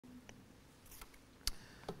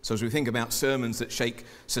So as we think about sermons that shake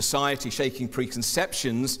society, shaking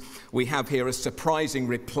preconceptions, we have here a surprising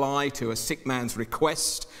reply to a sick man's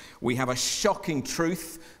request. We have a shocking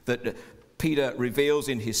truth that Peter reveals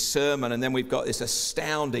in his sermon, and then we've got this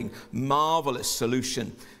astounding, marvelous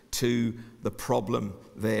solution to the problem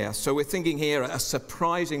there. So we're thinking here a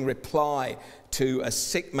surprising reply to a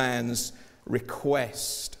sick man's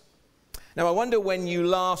request. Now, I wonder when you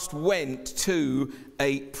last went to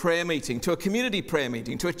a prayer meeting, to a community prayer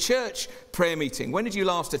meeting, to a church prayer meeting. When did you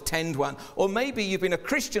last attend one? Or maybe you've been a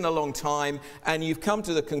Christian a long time and you've come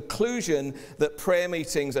to the conclusion that prayer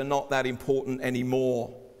meetings are not that important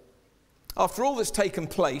anymore. After all that's taken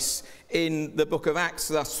place in the book of Acts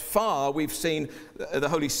thus far, we've seen the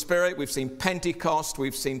Holy Spirit, we've seen Pentecost,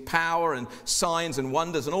 we've seen power and signs and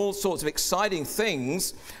wonders and all sorts of exciting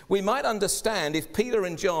things. We might understand if Peter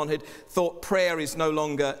and John had thought prayer is no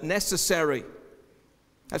longer necessary.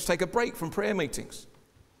 Let's take a break from prayer meetings.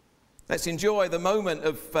 Let's enjoy the moment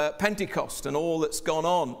of Pentecost and all that's gone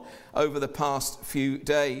on over the past few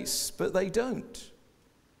days. But they don't.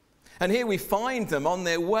 And here we find them on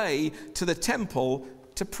their way to the temple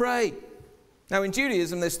to pray. Now in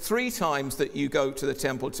Judaism, there's 3 times that you go to the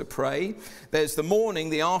temple to pray. There's the morning,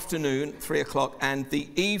 the afternoon, 3 o'clock, and the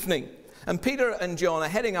evening. And Peter and John are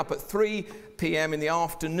heading up at 3 p.m. in the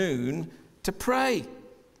afternoon to pray.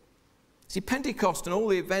 See, Pentecost and all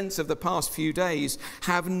the events of the past few days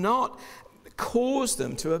have not caused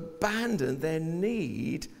them to abandon their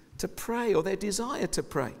need to pray or their desire to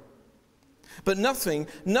pray. But nothing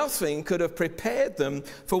could have prepared them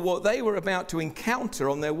for what they were about to encounter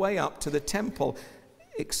on their way up to the temple,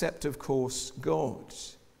 except, of course, God.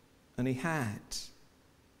 And he had.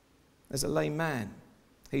 There's a lame man.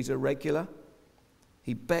 He's a regular.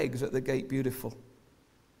 He begs at the gate beautiful.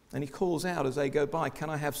 And he calls out as they go by, "Can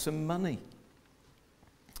I have some money?"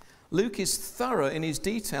 Luke is thorough in his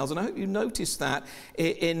details, and I hope you notice that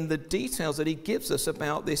in the details that he gives us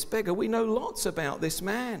about this beggar. We know lots about this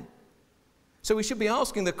man. So we should be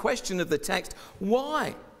asking the question of the text,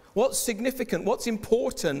 why? What's significant? What's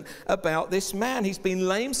important about this man? He's been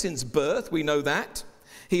lame since birth, we know that.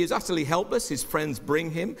 He is utterly helpless. His friends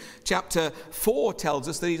bring him. Chapter 4 tells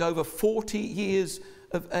us that he's over 40 years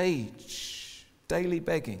of age, daily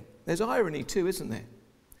begging. There's irony too, isn't there?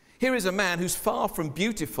 Here is a man who's far from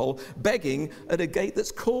beautiful, begging at a gate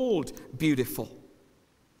that's called beautiful.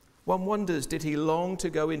 One wonders, did he long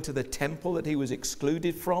to go into the temple that he was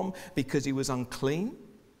excluded from because he was unclean?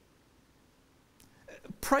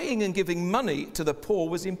 Praying and giving money to the poor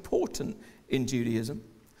was important in Judaism.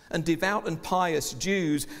 And devout and pious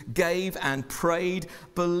Jews gave and prayed,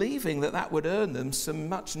 believing that that would earn them some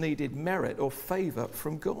much-needed merit or favor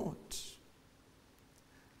from God.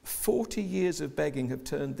 40 years of begging have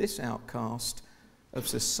turned this outcast of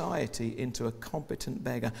society into a competent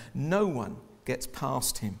beggar. No one gets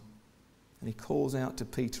past him. And he calls out to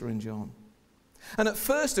Peter and John. And at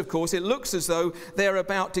first, of course, it looks as though they're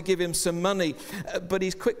about to give him some money. But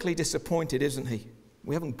he's quickly disappointed, isn't he?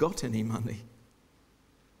 We haven't got any money.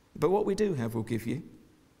 But what we do have, we'll give you.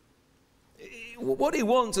 What he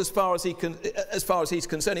wants as far as he's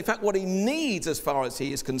concerned, in fact, what he needs as far as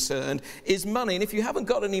he is concerned, is money. And if you haven't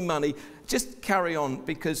got any money, just carry on,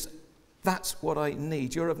 because that's what I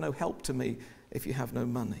need. You're of no help to me if you have no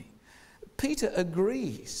money. Peter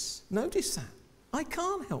agrees. Notice that. I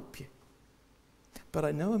can't help you, but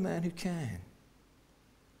I know a man who can.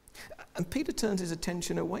 And Peter turns his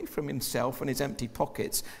attention away from himself and his empty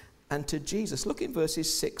pockets and to Jesus. Look in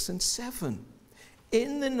verses 6 and 7.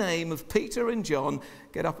 In the name of Peter and John,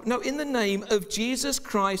 get up. No, in the name of Jesus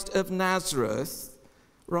Christ of Nazareth,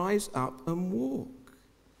 rise up and walk.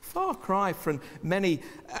 Far cry from many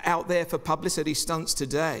out there for publicity stunts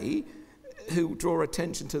today who draw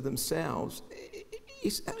attention to themselves.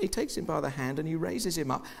 He takes him by the hand and he raises him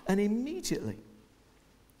up, and immediately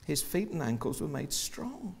his feet and ankles were made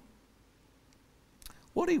strong.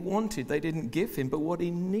 What he wanted they didn't give him, but what he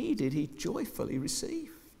needed he joyfully received.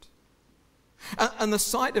 And the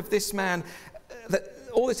sight of this man, that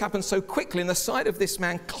all this happened so quickly, and the sight of this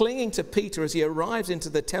man clinging to Peter as he arrives into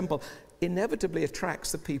the temple inevitably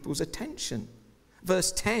attracts the people's attention.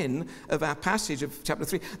 Verse 10 of our passage of chapter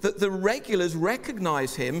 3, that the regulars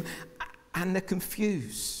recognize him and they're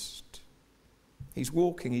confused. He's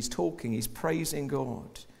walking, he's talking, he's praising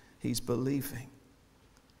God, he's believing.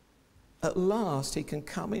 At last he can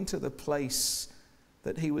come into the place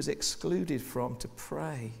that he was excluded from to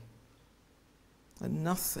pray. And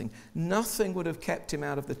nothing would have kept him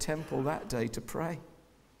out of the temple that day to pray,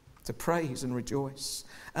 to praise and rejoice.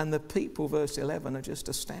 And the people, verse 11, are just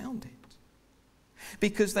astounded.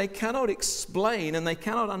 because they cannot explain and they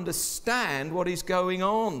cannot understand what is going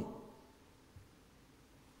on.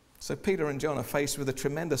 So Peter and John are faced with a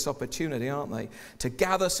tremendous opportunity, aren't they? To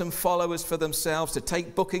gather some followers for themselves, to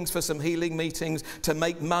take bookings for some healing meetings, to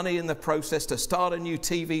make money in the process, to start a new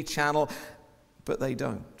TV channel. But they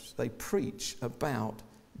don't. They preach about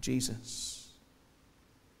Jesus.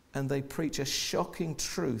 And they preach a shocking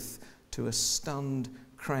truth to a stunned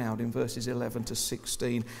crowd in verses 11 to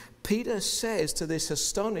 16. Peter says to this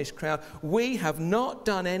astonished crowd, "We have not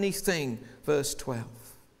done anything," verse 12.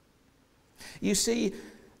 You see,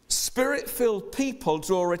 Spirit-filled people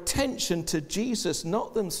draw attention to Jesus,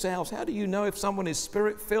 not themselves. How do you know if someone is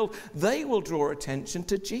Spirit-filled? They will draw attention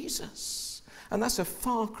to Jesus. And that's a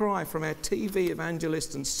far cry from our TV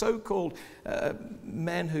evangelists and so-called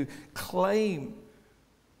men who claim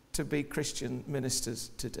to be Christian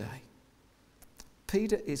ministers today.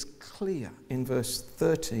 Peter is clear in verse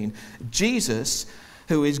 13. Jesus,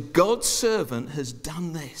 who is God's servant, has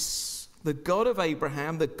done this. The God of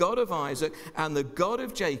Abraham, the God of Isaac, and the God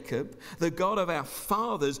of Jacob, the God of our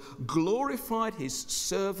fathers, glorified his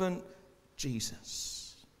servant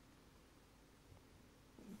Jesus.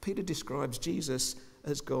 Peter describes Jesus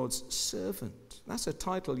as God's servant. That's a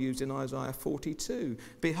title used in Isaiah 42.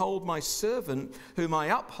 "Behold my servant, whom I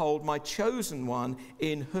uphold, my chosen one,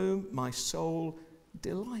 in whom my soul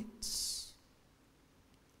delights."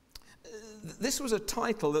 This was a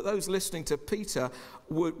title that those listening to Peter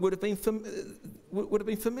would have been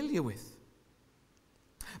familiar with,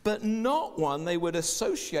 but not one they would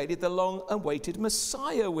associate the long-awaited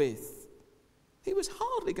Messiah with. He was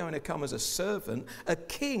hardly going to come as a servant. A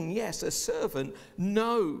king, yes. A servant,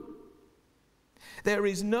 no. There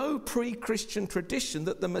is no pre-Christian tradition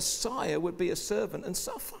that the Messiah would be a servant and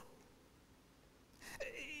suffer.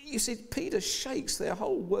 You see, Peter shakes their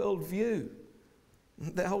whole worldview,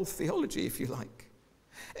 their whole theology, if you like.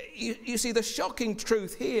 You see, the shocking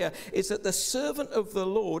truth here is that the servant of the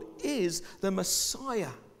Lord is the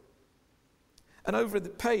Messiah. And over the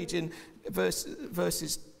page in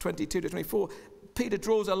verses 22 to 24, Peter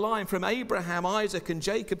draws a line from Abraham, Isaac, and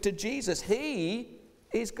Jacob to Jesus. He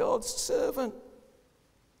is God's servant.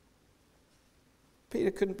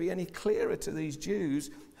 Peter couldn't be any clearer to these Jews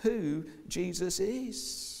who Jesus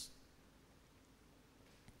is.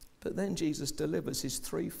 But then Jesus delivers his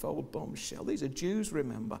threefold bombshell. These are Jews,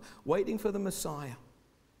 remember, waiting for the Messiah.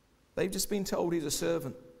 They've just been told he's a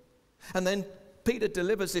servant. And then Peter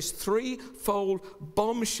delivers this threefold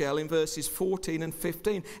bombshell in verses 14 and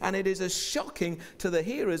 15. And it is as shocking to the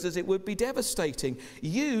hearers as it would be devastating.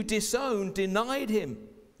 You disowned, denied him.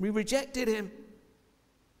 We rejected him.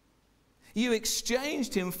 You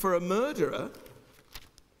exchanged him for a murderer.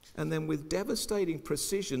 And then with devastating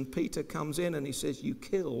precision, Peter comes in and he says, you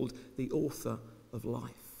killed the author of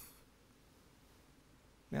life.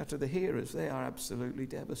 Now to the hearers, they are absolutely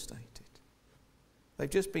devastated. They've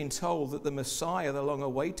just been told that the Messiah, the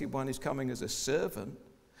long-awaited one, is coming as a servant.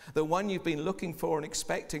 The one you've been looking for and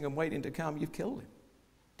expecting and waiting to come, you've killed him.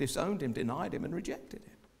 Disowned him, denied him, and rejected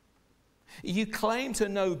him. You claim to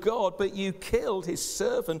know God, but you killed his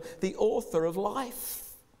servant, the author of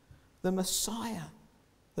life, the Messiah.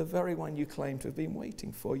 The very one you claim to have been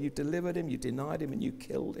waiting for. You delivered him, you denied him, and you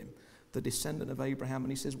killed him, the descendant of Abraham.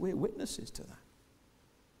 And he says, we're witnesses to that.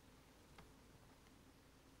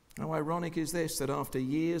 How ironic is this, that after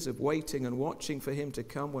years of waiting and watching for him to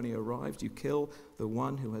come, when he arrives, you kill the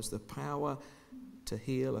one who has the power to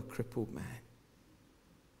heal a crippled man.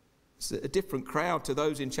 It's a different crowd to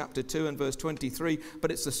those in chapter 2 and verse 23,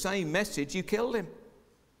 but it's the same message. You killed him.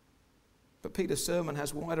 But Peter's sermon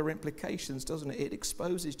has wider implications, doesn't it? It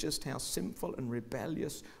exposes just how sinful and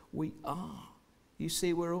rebellious we are. You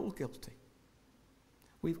see, we're all guilty.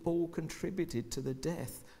 We've all contributed to the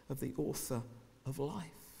death of the author of life.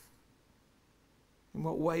 In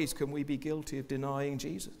what ways can we be guilty of denying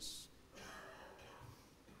Jesus?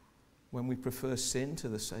 When we prefer sin to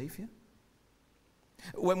the Saviour?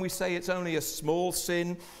 When we say it's only a small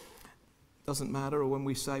sin, doesn't matter, or when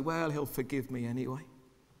we say, well, he'll forgive me anyway.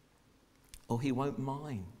 Or he won't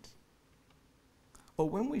mind. Or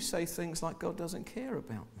when we say things like God doesn't care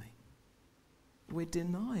about me. We're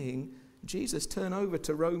denying Jesus. Turn over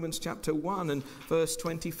to Romans chapter 1 and verse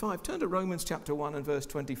 25. Turn to Romans chapter 1 and verse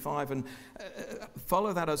 25 and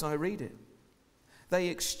follow that as I read it. They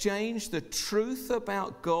exchanged the truth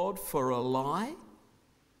about God for a lie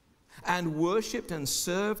and worshipped and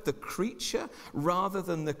served the creature rather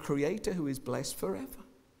than the Creator who is blessed forever.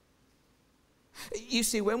 You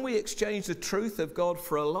see, when we exchange the truth of God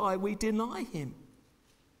for a lie, we deny him.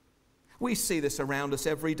 We see this around us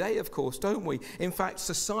every day, of course, don't we? In fact,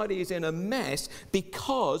 society is in a mess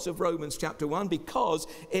because of Romans chapter 1, because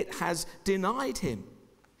it has denied him.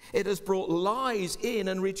 It has brought lies in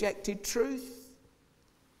and rejected truth.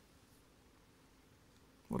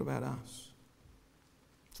 What about us?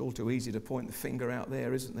 It's all too easy to point the finger out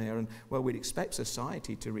there, isn't there? And, well, we'd expect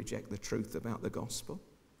society to reject the truth about the gospel.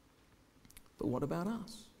 But what about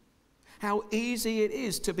us? How easy it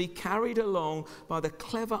is to be carried along by the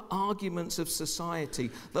clever arguments of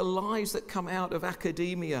society, the lies that come out of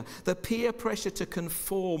academia, the peer pressure to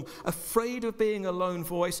conform, afraid of being a lone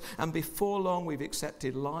voice, and before long we've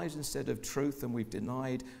accepted lies instead of truth, and we've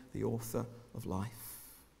denied the author of life.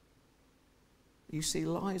 You see,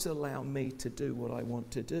 lies allow me to do what I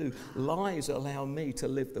want to do. Lies allow me to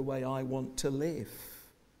live the way I want to live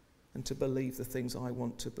and to believe the things I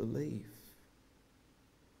want to believe.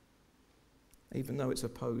 Even though it's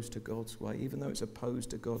opposed to God's way, even though it's opposed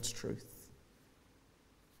to God's truth.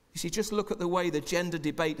 You see, just look at the way the gender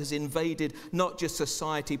debate has invaded not just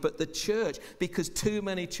society, but the church, because too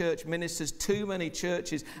many church ministers, too many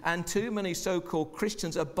churches, and too many so-called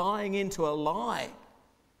Christians are buying into a lie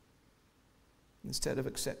instead of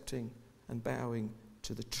accepting and bowing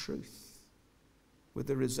to the truth, with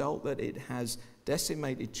the result that it has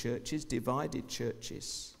decimated churches, divided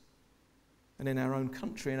churches. And in our own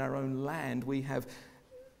country, in our own land, we have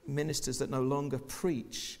ministers that no longer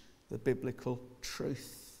preach the biblical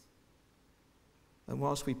truth. And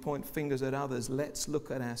whilst we point fingers at others, let's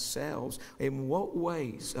look at ourselves. In what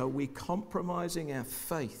ways are we compromising our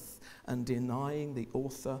faith and denying the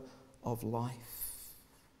author of life?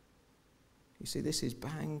 You see, this is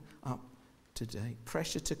bang up to date.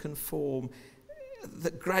 Pressure to conform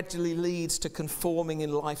that gradually leads to conforming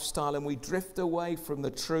in lifestyle, and we drift away from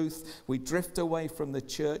the truth, we drift away from the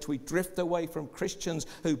church, we drift away from Christians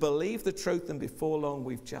who believe the truth, and before long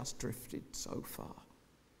we've just drifted so far.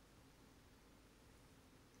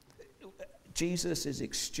 Jesus is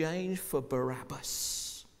exchanged for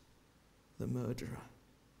Barabbas, the murderer.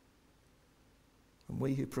 And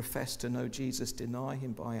we who profess to know Jesus deny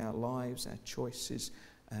him by our lives, our choices,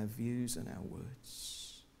 our views and our words.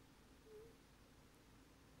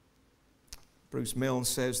 Bruce Milne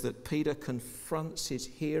says that Peter confronts his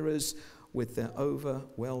hearers with their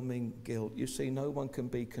overwhelming guilt. You see, no one can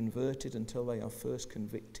be converted until they are first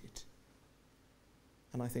convicted.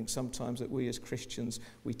 And I think sometimes that we as Christians,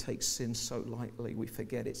 we take sin so lightly, we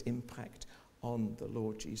forget its impact on the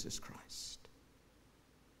Lord Jesus Christ.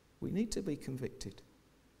 We need to be convicted.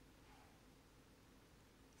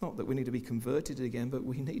 Not that we need to be converted again, but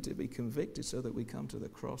we need to be convicted so that we come to the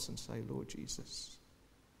cross and say, Lord Jesus,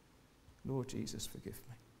 forgive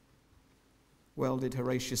me. Well did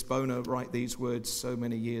Horatius Bonar write these words so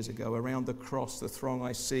many years ago. Around the cross, the throng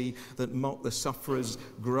I see that mock the sufferers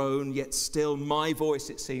groan, yet still my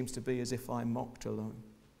voice it seems to be as if I mocked alone.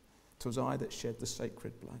 'Twas I that shed the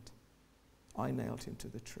sacred blood. I nailed him to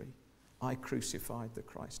the tree. I crucified the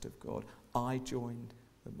Christ of God. I joined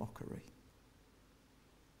the mockery.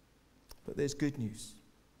 But there's good news.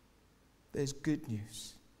 There's good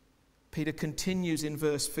news. Peter continues in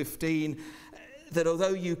verse 15 that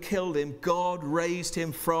although you killed him, God raised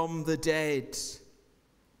him from the dead.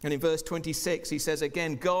 And in verse 26 he says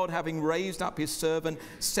again, God having raised up his servant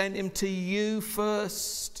sent him to you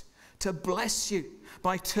first to bless you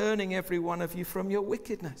by turning every one of you from your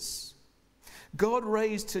wickedness. God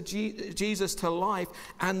raised Jesus to life,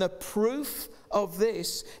 and the proof of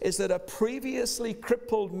this is that a previously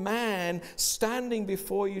crippled man standing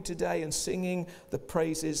before you today and singing the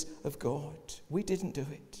praises of God. We didn't do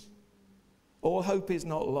it. All hope is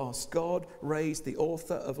not lost. God raised the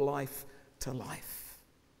author of life to life.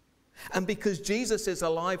 And because Jesus is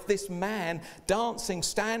alive, this man dancing,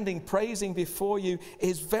 standing, praising before you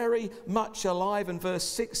is very much alive. And verse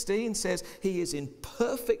 16 says he is in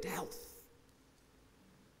perfect health.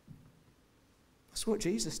 That's what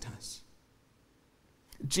Jesus does.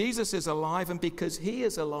 Jesus is alive, and because he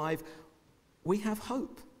is alive, we have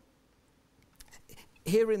hope.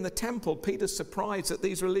 Here in the temple, Peter's surprised that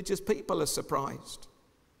these religious people are surprised.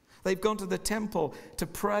 They've gone to the temple to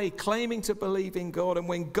pray, claiming to believe in God, and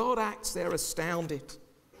when God acts, they're astounded.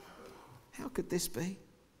 How could this be?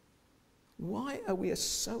 Why are we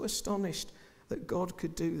so astonished that God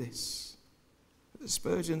could do this?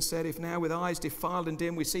 Spurgeon said, if now with eyes defiled and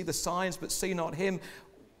dim we see the signs but see not him,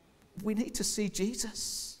 we need to see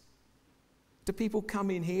Jesus. Do people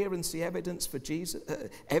come in here and see evidence for Jesus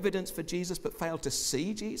but fail to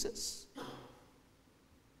see Jesus?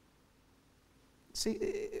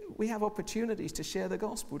 See, we have opportunities to share the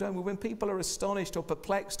gospel, don't we? When people are astonished or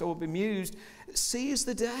perplexed or bemused, seize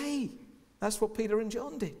the day. That's what Peter and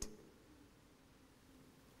John did.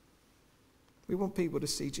 We want people to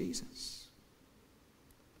see Jesus.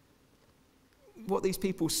 What these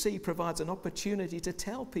people see provides an opportunity to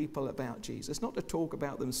tell people about Jesus, not to talk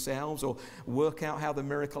about themselves or work out how the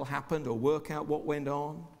miracle happened or work out what went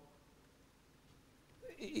on.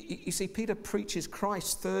 You see, Peter preaches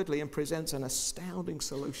Christ thirdly and presents an astounding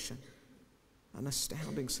solution. An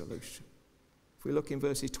astounding solution. If we look in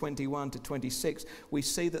verses 21 to 26, we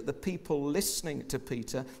see that the people listening to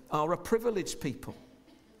Peter are a privileged people.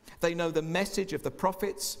 They know the message of the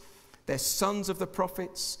prophets. They're sons of the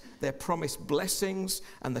prophets. They're promised blessings,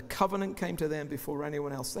 and the covenant came to them before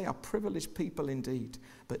anyone else. They are privileged people indeed,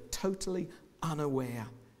 but totally unaware.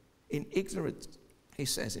 In ignorance, he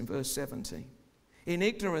says in verse 17. In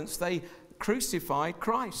ignorance, they crucified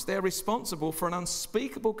Christ. They're responsible for an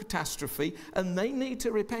unspeakable catastrophe, and they need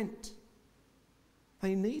to repent.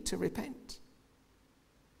 They need to repent.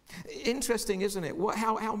 Interesting, isn't it?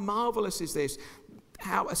 How marvelous is this?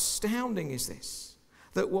 How astounding is this?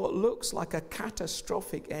 That what looks like a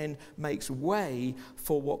catastrophic end makes way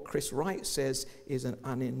for what Chris Wright says is an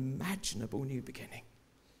unimaginable new beginning.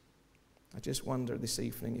 I just wonder this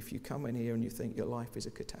evening if you come in here and you think your life is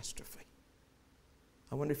a catastrophe.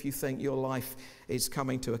 I wonder if you think your life is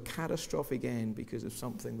coming to a catastrophic end because of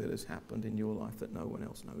something that has happened in your life that no one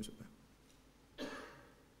else knows about.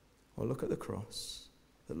 Well, look at the cross.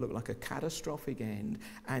 That looked like a catastrophic end,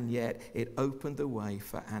 and yet it opened the way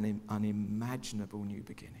for unimaginable new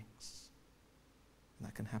beginnings. And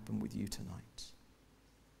that can happen with you tonight.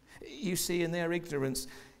 You see, in their ignorance,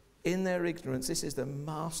 this is the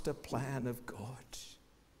master plan of God.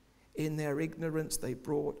 In their ignorance, they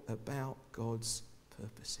brought about God's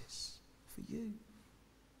purposes for you,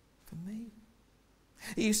 for me.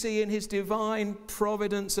 You see, in his divine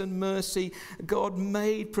providence and mercy, God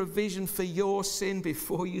made provision for your sin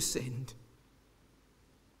before you sinned.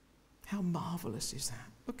 How marvelous is that?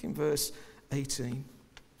 Look in verse 18.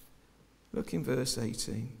 Look in verse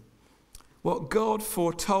 18. What God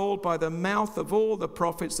foretold by the mouth of all the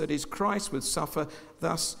prophets that his Christ would suffer,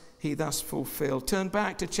 he thus fulfilled. Turn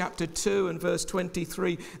back to chapter 2 and verse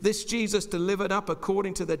 23. This Jesus delivered up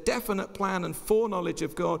according to the definite plan and foreknowledge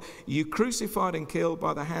of God, you crucified and killed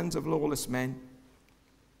by the hands of lawless men.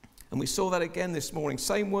 And we saw that again this morning.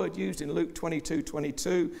 Same word used in Luke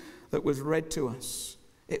 22:22 that was read to us.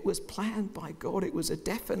 It was planned by God. It was a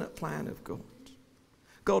definite plan of God.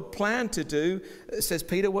 God planned to do, says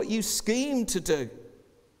Peter, what you schemed to do.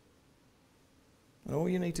 And all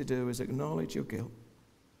you need to do is acknowledge your guilt.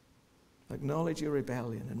 Acknowledge your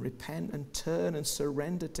rebellion and repent and turn and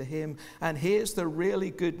surrender to him. And here's the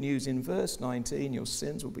really good news. In verse 19, your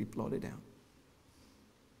sins will be blotted out.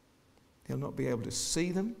 He'll not be able to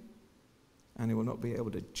see them, and he will not be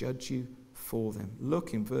able to judge you for them.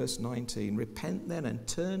 Look in verse 19. Repent then and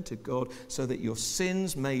turn to God so that your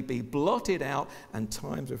sins may be blotted out and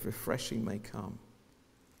times of refreshing may come.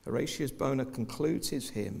 Horatius Bonar concludes his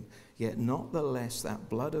hymn, yet not the less that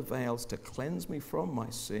blood avails to cleanse me from my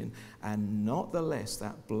sin, and not the less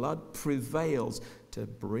that blood prevails to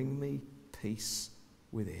bring me peace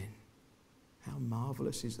within. How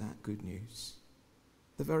marvelous is that good news?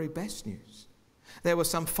 The very best news. There were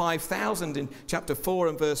some 5,000 in chapter 4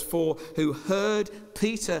 and verse 4 who heard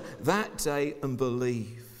Peter that day and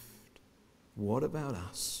believed. What about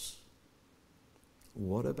us?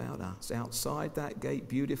 What about us? Outside that gate,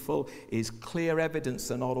 beautiful, is clear evidence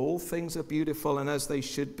that not all things are beautiful and as they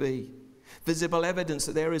should be. Visible evidence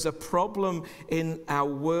that there is a problem in our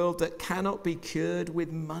world that cannot be cured with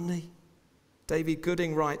money. David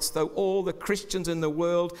Gooding writes, though all the Christians in the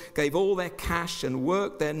world gave all their cash and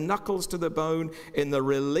worked their knuckles to the bone in the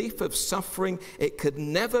relief of suffering, it could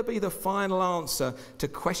never be the final answer to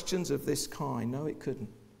questions of this kind. No, it couldn't.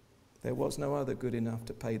 There was no other good enough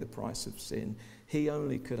to pay the price of sin. He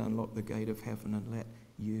only could unlock the gate of heaven and let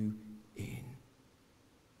you in.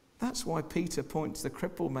 That's why Peter points the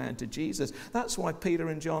crippled man to Jesus. That's why Peter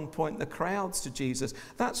and John point the crowds to Jesus.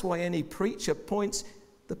 That's why any preacher points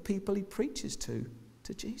the people he preaches to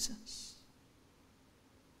Jesus.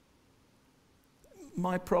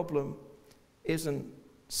 My problem isn't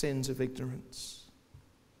sins of ignorance.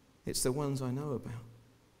 It's the ones I know about.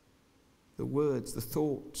 The words, the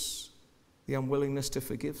thoughts, the unwillingness to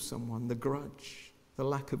forgive someone, the grudge, the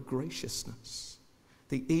lack of graciousness,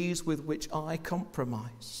 the ease with which I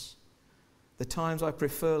compromise, the times I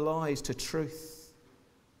prefer lies to truth.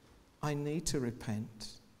 I need to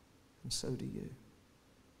repent, and so do you.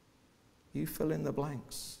 You fill in the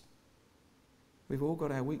blanks. We've all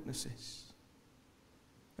got our weaknesses.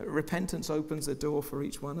 Repentance opens the door for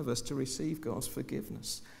each one of us to receive God's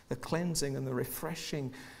forgiveness, the cleansing and the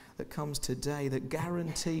refreshing that comes today that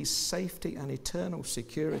guarantees safety and eternal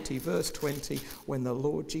security. Verse 20, when the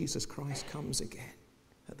Lord Jesus Christ comes again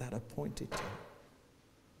at that appointed time.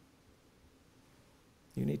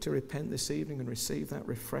 You need to repent this evening and receive that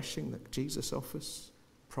refreshing that Jesus offers,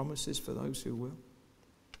 promises for those who will.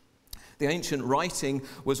 The ancient writing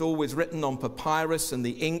was always written on papyrus, and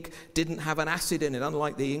the ink didn't have an acid in it,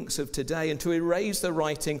 unlike the inks of today. And to erase the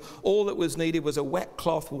writing, all that was needed was a wet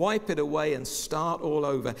cloth, wipe it away and start all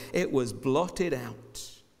over. It was blotted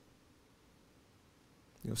out.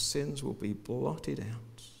 Your sins will be blotted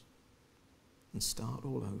out and start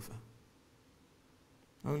all over.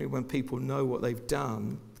 Only when people know what they've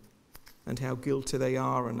done and how guilty they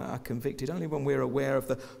are and are convicted, only when we're aware of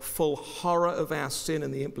the full horror of our sin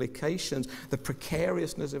and the implications, the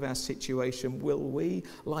precariousness of our situation, will we,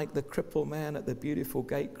 like the crippled man at the beautiful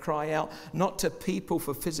gate, cry out not to people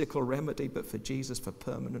for physical remedy, but for Jesus for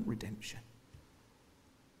permanent redemption.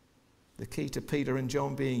 The key to Peter and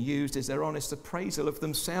John being used is their honest appraisal of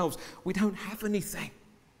themselves. We don't have anything.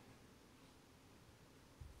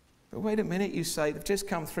 But wait a minute, you say, they've just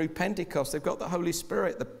come through Pentecost. They've got the Holy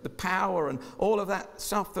Spirit, the power and all of that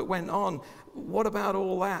stuff that went on. What about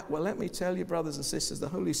all that? Well, let me tell you, brothers and sisters, the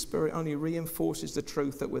Holy Spirit only reinforces the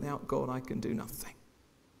truth that without God I can do nothing.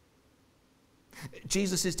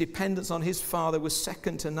 Jesus' dependence on his Father was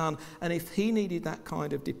second to none. And if he needed that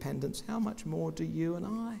kind of dependence, how much more do you and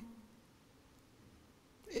I?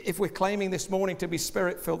 If we're claiming this morning to be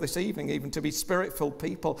Spirit-filled, this evening even to be Spirit-filled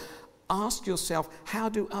people, ask yourself, how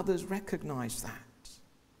do others recognize that?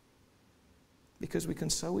 Because we can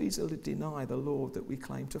so easily deny the Lord that we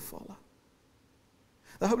claim to follow.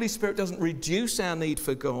 The Holy Spirit doesn't reduce our need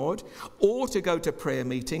for God or to go to prayer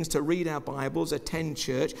meetings, to read our Bibles, attend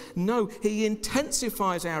church. No, he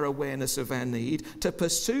intensifies our awareness of our need to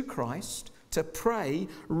pursue Christ, to pray,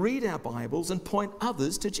 read our Bibles, and point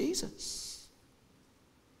others to Jesus.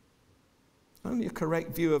 Only a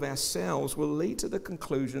correct view of ourselves will lead to the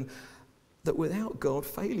conclusion that without God,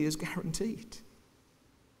 failure is guaranteed.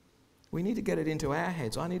 We need to get it into our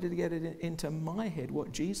heads. I needed to get it into my head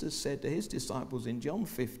what Jesus said to his disciples in John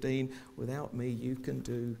 15, without me you can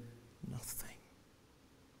do nothing.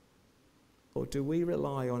 Or do we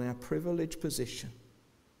rely on our privileged position?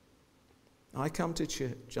 I come to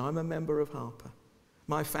church. I'm a member of Harper.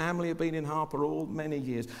 My family have been in Harper all many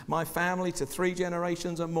years. My family, to 3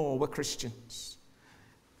 generations or more, were Christians.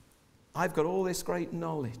 I've got all this great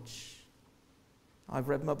knowledge. I've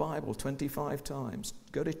read my Bible 25 times.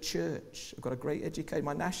 Go to church. I've got a great education.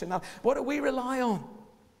 My nationality. What do we rely on?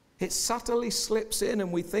 It subtly slips in and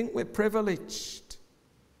we think we're privileged.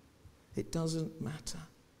 It doesn't matter.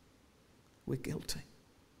 We're guilty.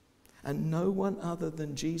 And no one other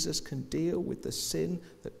than Jesus can deal with the sin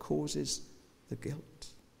that causes the guilt.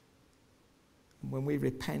 And when we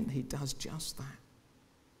repent, he does just that.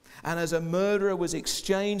 And as a murderer was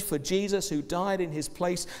exchanged for Jesus who died in his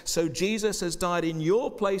place, so Jesus has died in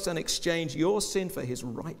your place and exchanged your sin for his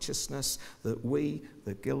righteousness, that we,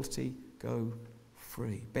 the guilty, go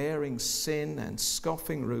free. Bearing sin and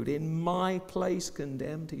scoffing rude, in my place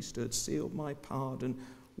condemned he stood, sealed my pardon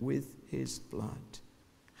with his blood.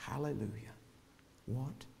 Hallelujah.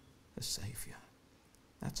 What a Saviour.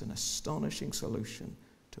 That's an astonishing solution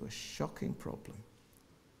to a shocking problem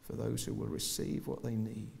for those who will receive what they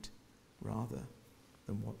need rather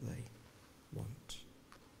than what they want.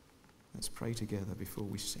 Let's pray together before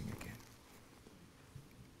we sing again.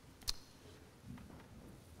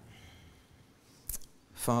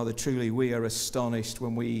 Father, truly we are astonished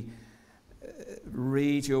when we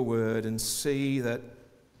read your word and see that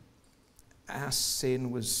our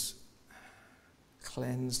sin was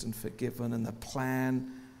cleansed and forgiven and the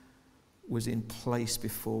plan was in place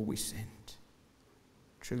before we sinned.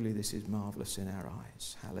 Truly this is marvelous in our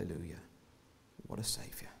eyes. Hallelujah. What a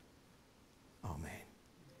Saviour. Amen.